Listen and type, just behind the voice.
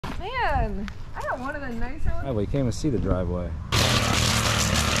Man, I got one of the nicer ones. Oh, we can't even see the driveway.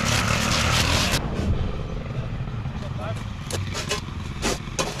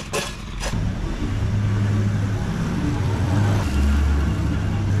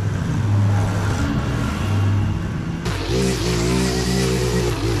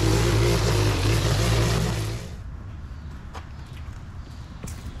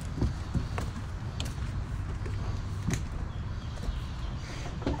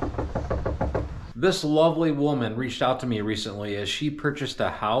 This lovely woman reached out to me recently as she purchased a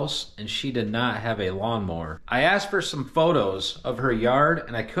house and she did not have a lawnmower. I asked for some photos of her yard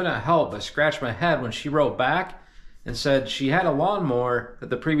and I couldn't help but scratch my head when she wrote back and said she had a lawnmower that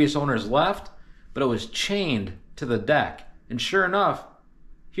the previous owners left, but it was chained to the deck. And sure enough,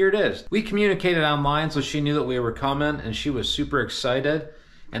 here it is. We communicated online so she knew that we were coming and she was super excited.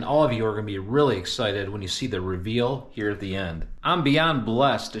 And all of you are going to be really excited when you see the reveal here at the end. I'm beyond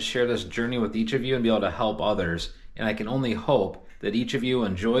blessed to share this journey with each of you and be able to help others. And I can only hope that each of you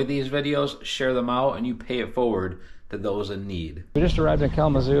enjoy these videos, share them out, and you pay it forward to those in need. We just arrived in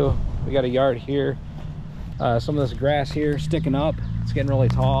Kalamazoo. We got a yard here. Some of this grass here sticking up. It's getting really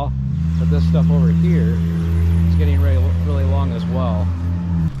tall. But this stuff over here is getting really long as well.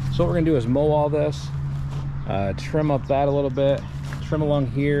 So what we're going to do is mow all this, trim up that a little bit, trim along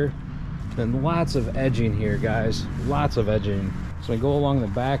here, and lots of edging here, guys, lots of edging. So we go along the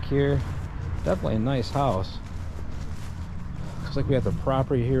back here. Definitely a nice house. Looks like we have the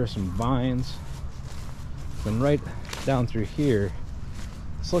property here, some vines, and right down through here,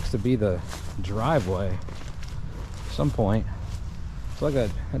 this looks to be the driveway at some point. It's like a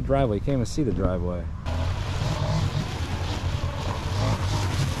driveway. You can't even see the driveway.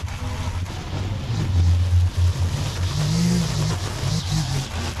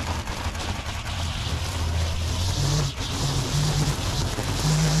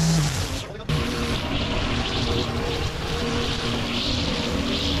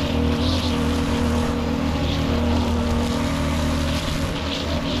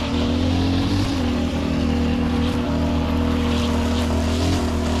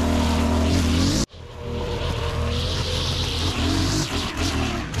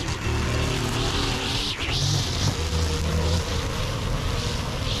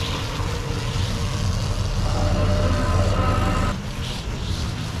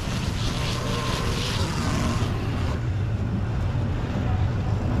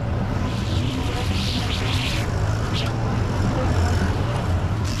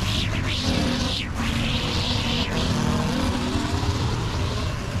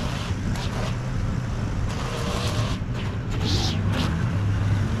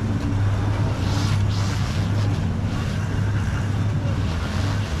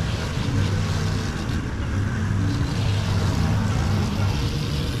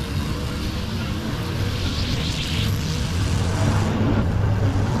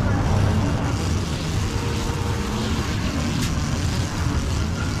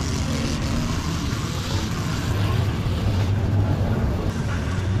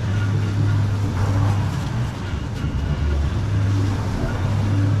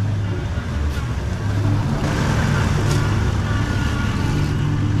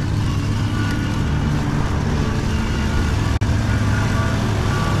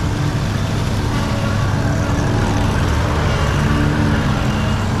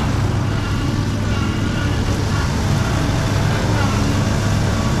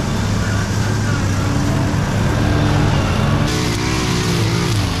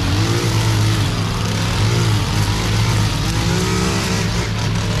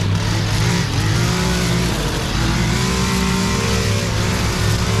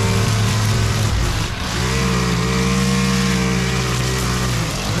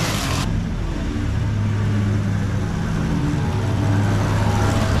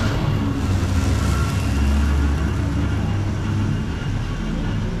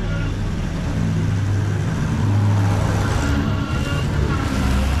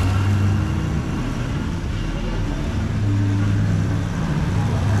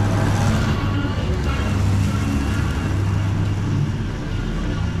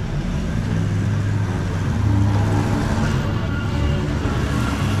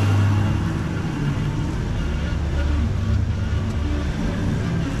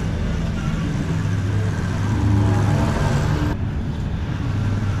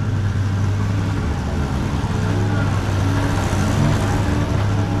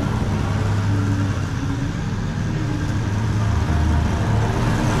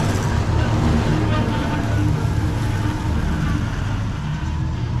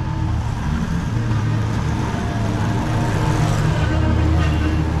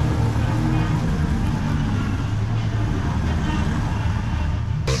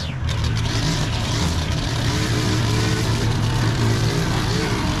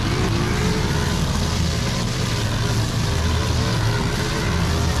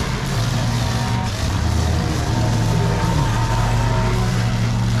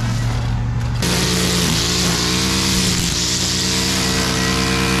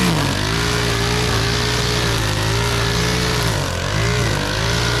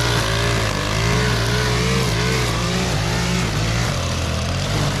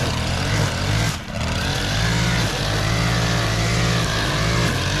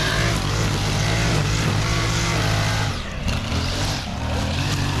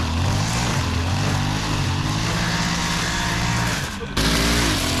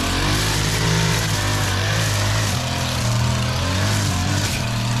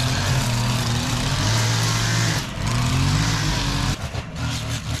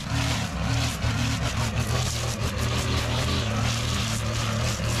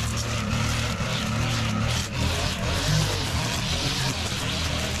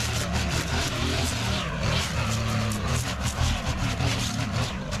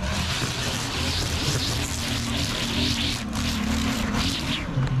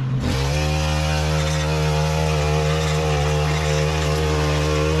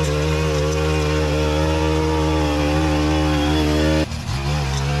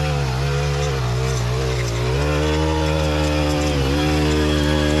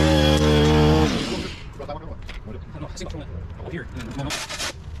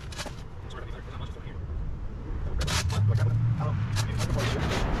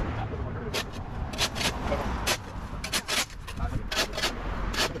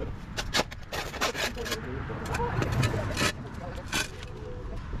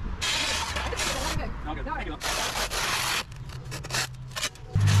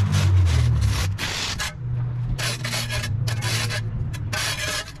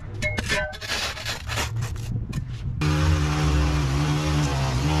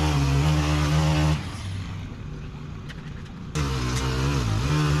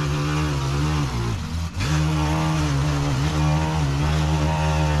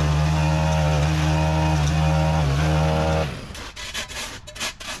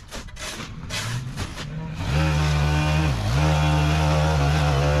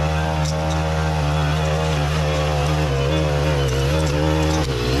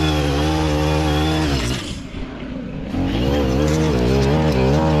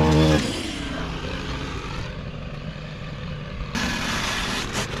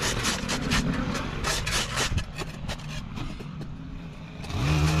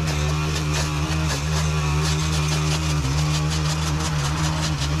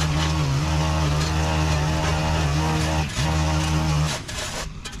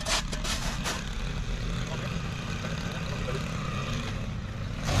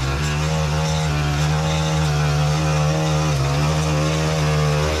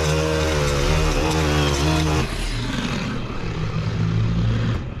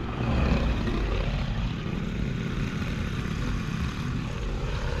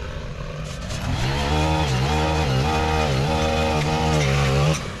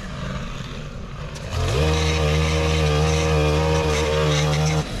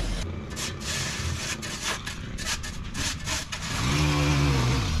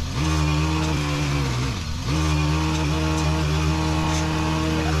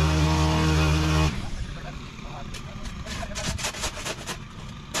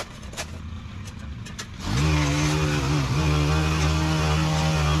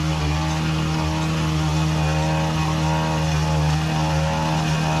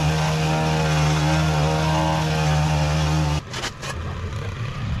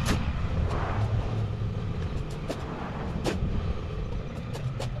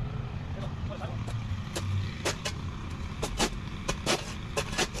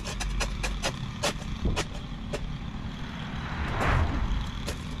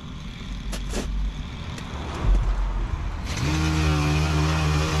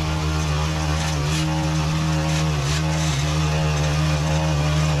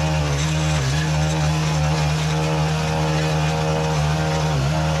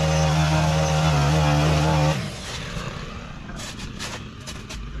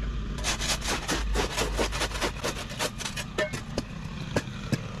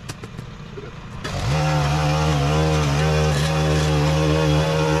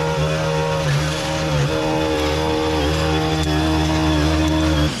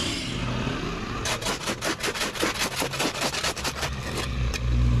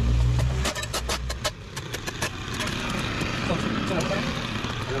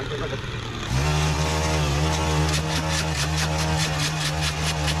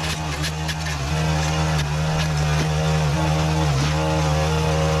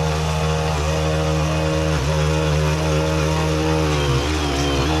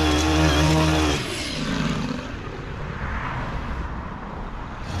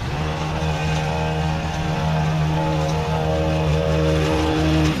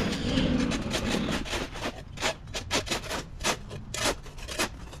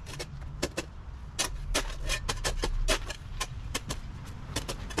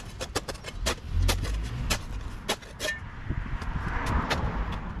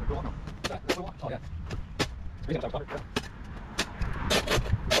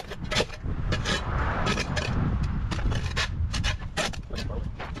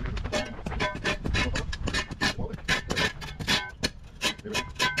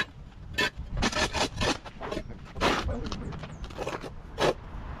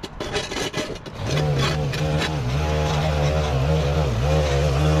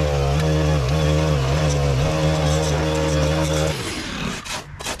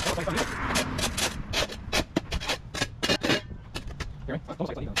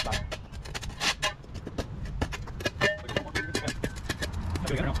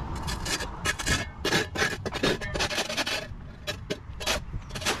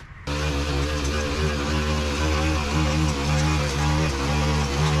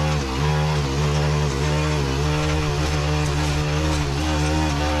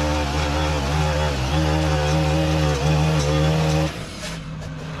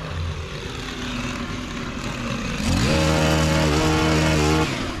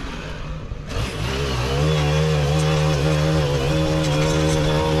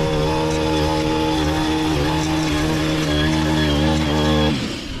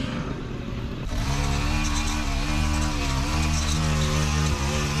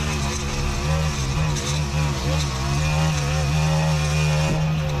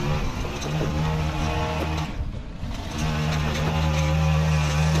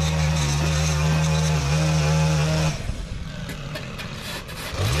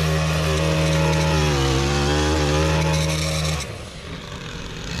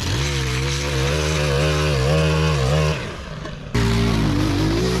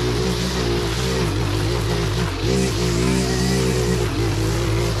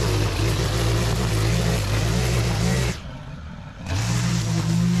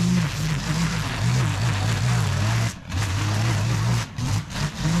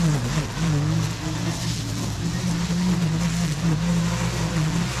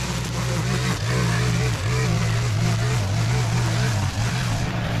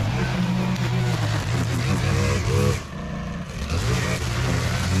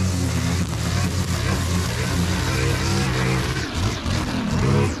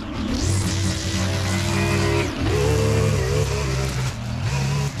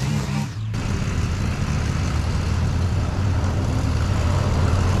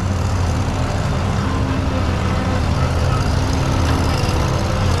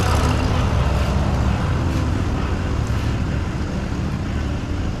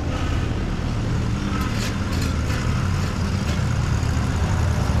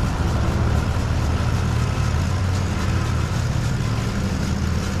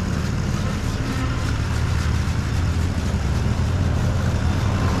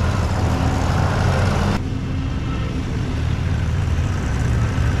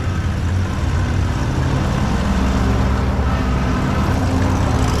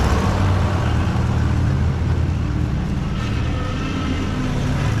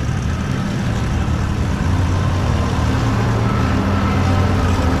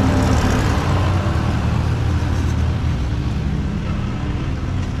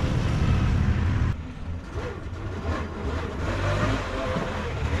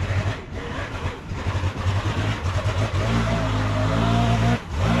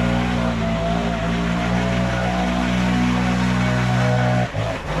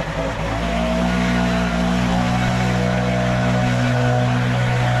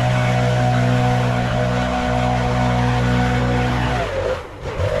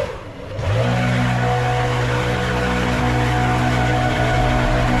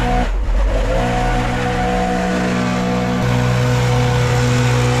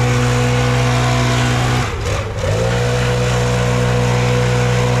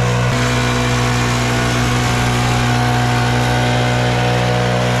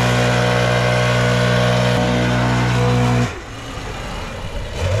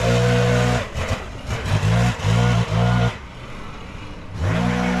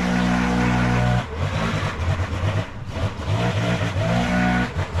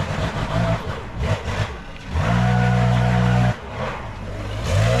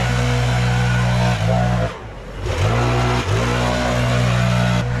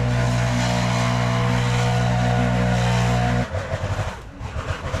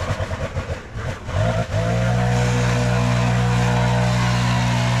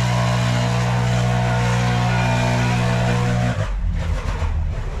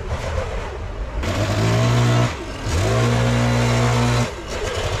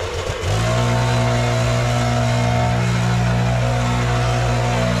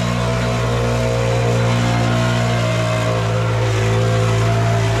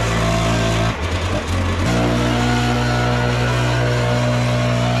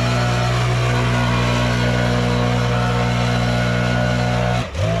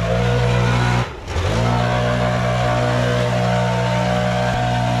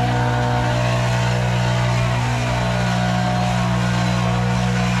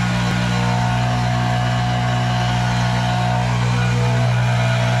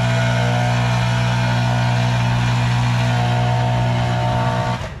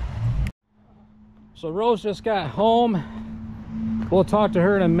 So Rose just got home. We'll talk to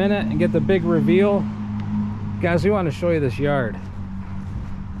her in a minute and get the big reveal. Guys, we want to show you this yard.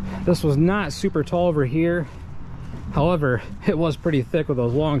 This was not super tall over here. However, it was pretty thick with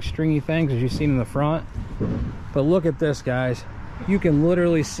those long stringy things as you've seen in the front. But look at this, guys. You can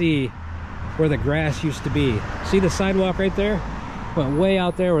literally see where the grass used to be. See the sidewalk right there? Went way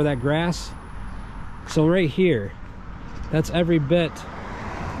out there where that grass. So right here, that's every bit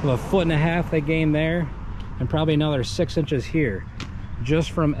of 1.5 foot they gained there, and probably another 6 inches here,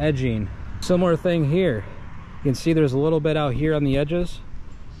 just from edging. Similar thing here. You can see there's a little bit out here on the edges.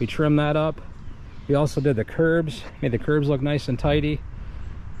 We trimmed that up. We also did the curbs, made the curbs look nice and tidy.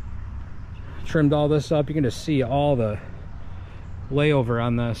 Trimmed all this up. You can just see all the layover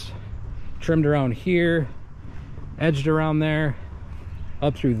on this. Trimmed around here, edged around there,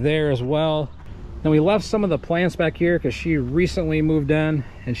 up through there as well. Then we left some of the plants back here because she recently moved in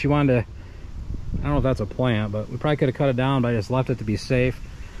and she wanted to, I don't know if that's a plant, but we probably could have cut it down, but I just left it to be safe.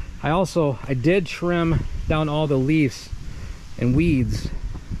 I did trim down all the leaves and weeds.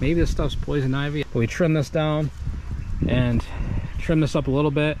 Maybe this stuff's poison ivy, but we trimmed this down and trimmed this up a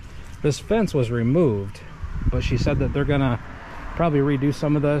little bit. This fence was removed, but she said that they're gonna probably redo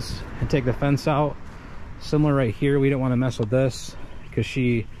some of this and take the fence out. Similar right here, we didn't want to mess with this because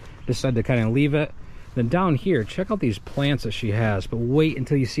she decided to kind of leave it. Then down here, check out these plants that she has, but wait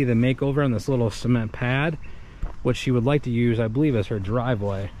until you see the makeover on this little cement pad, which she would like to use, I believe, as her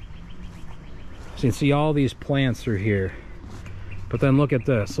driveway. So you can see all these plants through here. But then look at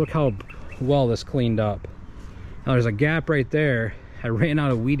this. Look how well this cleaned up. Now there's a gap right there. I ran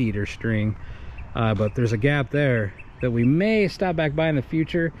out of weed eater string, but there's a gap there that we may stop back by in the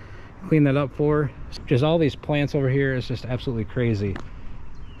future, clean that up for. Just all these plants over here is just absolutely crazy.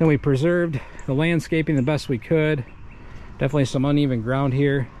 Then we preserved the landscaping the best we could. Definitely some uneven ground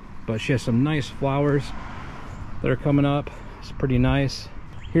here, but she has some nice flowers that are coming up. It's pretty nice.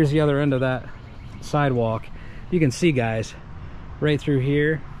 Here's the other end of that sidewalk. You can see, guys, right through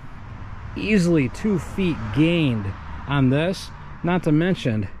here, easily 2 feet gained on this. Not to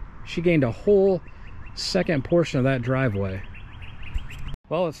mention, she gained a whole second portion of that driveway.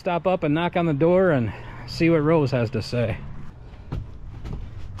 Well, let's stop up and knock on the door and see what Rose has to say.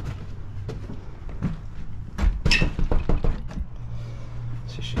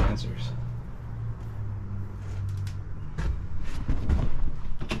 See if she answers.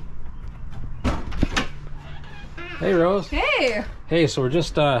 Hey, Rose. Hey. Hey, so we're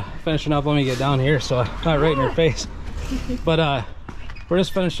just finishing up. Let me get down here so I'm not right in her face. But we're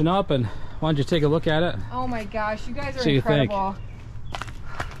just finishing up, and why don't you take a look at it? Oh my gosh, you guys are See incredible.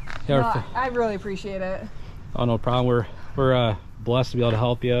 Yeah, No, I really appreciate it. oh, no problem. We're blessed to be able to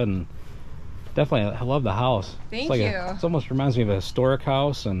help you, and definitely I love the house. Thank it's like you. It almost reminds me of a historic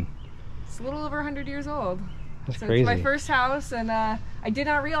house, and It's a little over 100 years old. that's So crazy. it's my first house, and I did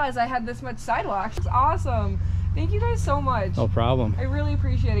not realize I had this much sidewalk. It's awesome. Thank you guys so much. No problem. I really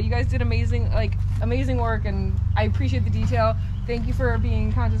appreciate it. You guys did amazing work, and I appreciate the detail. Thank you for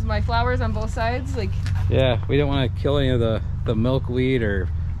being conscious of my flowers on both sides. Yeah, we didn't want to kill any of the milkweed or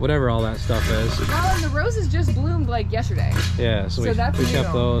whatever all that stuff is. Well, and the roses just bloomed yesterday. Yeah, so we that's kept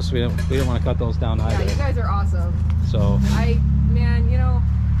new. those. We didn't want to cut those down Yeah, either. you guys are awesome. So Man,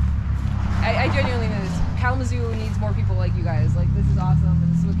 I genuinely mean this. Kalamazoo needs more people like you guys. This is awesome,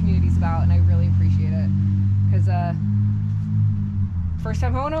 and this is what community's about, and I really appreciate it. Because first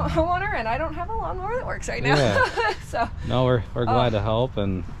time homeowner, and I don't have a lawnmower that works right now. Yeah. So no, we're glad to help,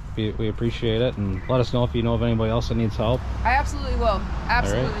 and we appreciate it. And let us know if you know of anybody else that needs help. I absolutely will.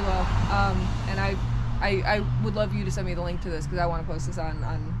 Absolutely All will. And I would love you to send me the link to this because I want to post this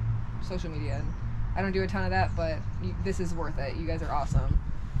on social media. And I don't do a ton of that, but this is worth it. You guys are awesome.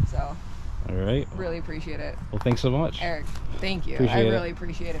 So All right. really appreciate it. Well, thanks so much. Eric, thank you. Appreciate I it. really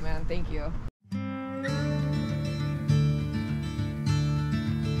appreciate it, man. Thank you.